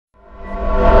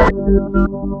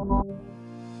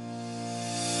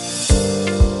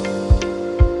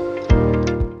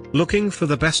Looking for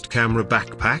the best camera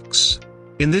backpacks?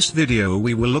 In this video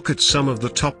we will look at some of the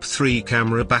top 3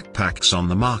 camera backpacks on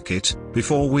the market.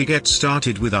 Before we get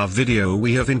started with our video,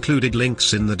 we have included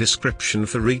links in the description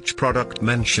for each product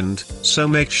mentioned, so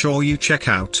make sure you check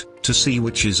out, to see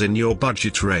which is in your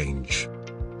budget range.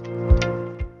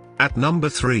 At number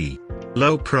 3.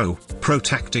 Lowepro,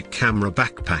 ProTactic Camera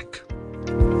Backpack.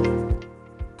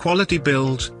 Quality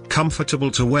build, comfortable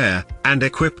to wear, and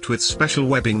equipped with special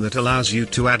webbing that allows you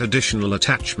to add additional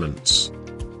attachments.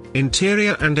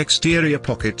 Interior and exterior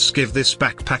pockets give this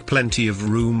backpack plenty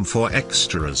of room for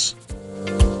extras.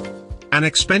 An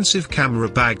expensive camera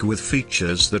bag with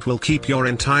features that will keep your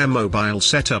entire mobile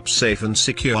setup safe and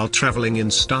secure while traveling in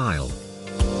style.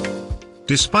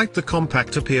 Despite the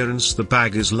compact appearance, the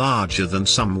bag is larger than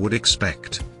some would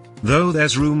expect. Though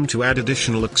there's room to add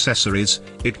additional accessories,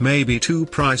 it may be too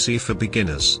pricey for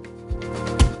beginners.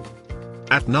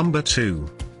 At number 2.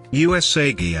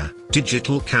 USA Gear,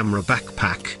 Digital Camera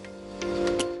Backpack.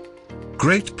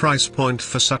 Great price point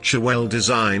for such a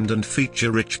well-designed and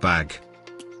feature-rich bag.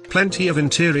 Plenty of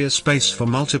interior space for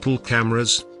multiple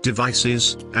cameras,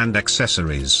 devices, and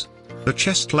accessories. The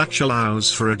chest latch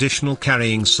allows for additional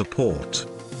carrying support.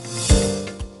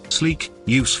 Sleek,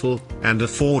 useful, and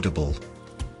affordable.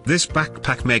 This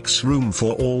backpack makes room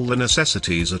for all the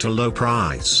necessities at a low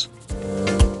price.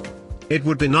 It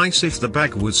would be nice if the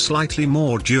bag was slightly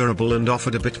more durable and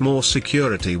offered a bit more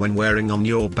security when wearing on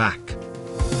your back.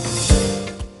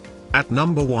 At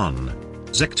number 1.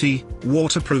 Zecti,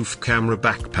 Waterproof Camera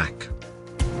Backpack.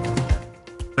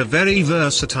 A very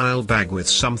versatile bag with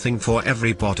something for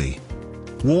everybody.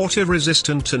 Water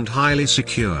resistant and highly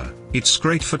secure, it's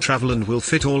great for travel and will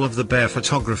fit all of the Bear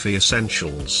photography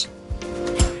essentials.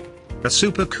 A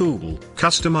super cool,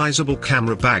 customizable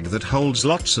camera bag that holds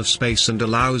lots of space and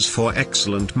allows for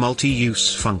excellent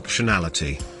multi-use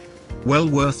functionality. Well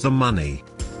worth the money.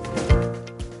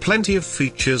 Plenty of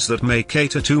features that may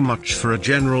cater too much for a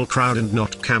general crowd and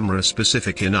not camera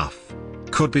specific enough.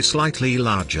 Could be slightly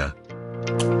larger.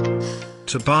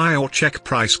 To buy or check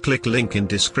price, click link in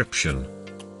description.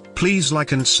 Please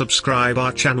like and subscribe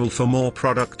our channel for more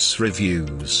products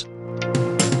reviews.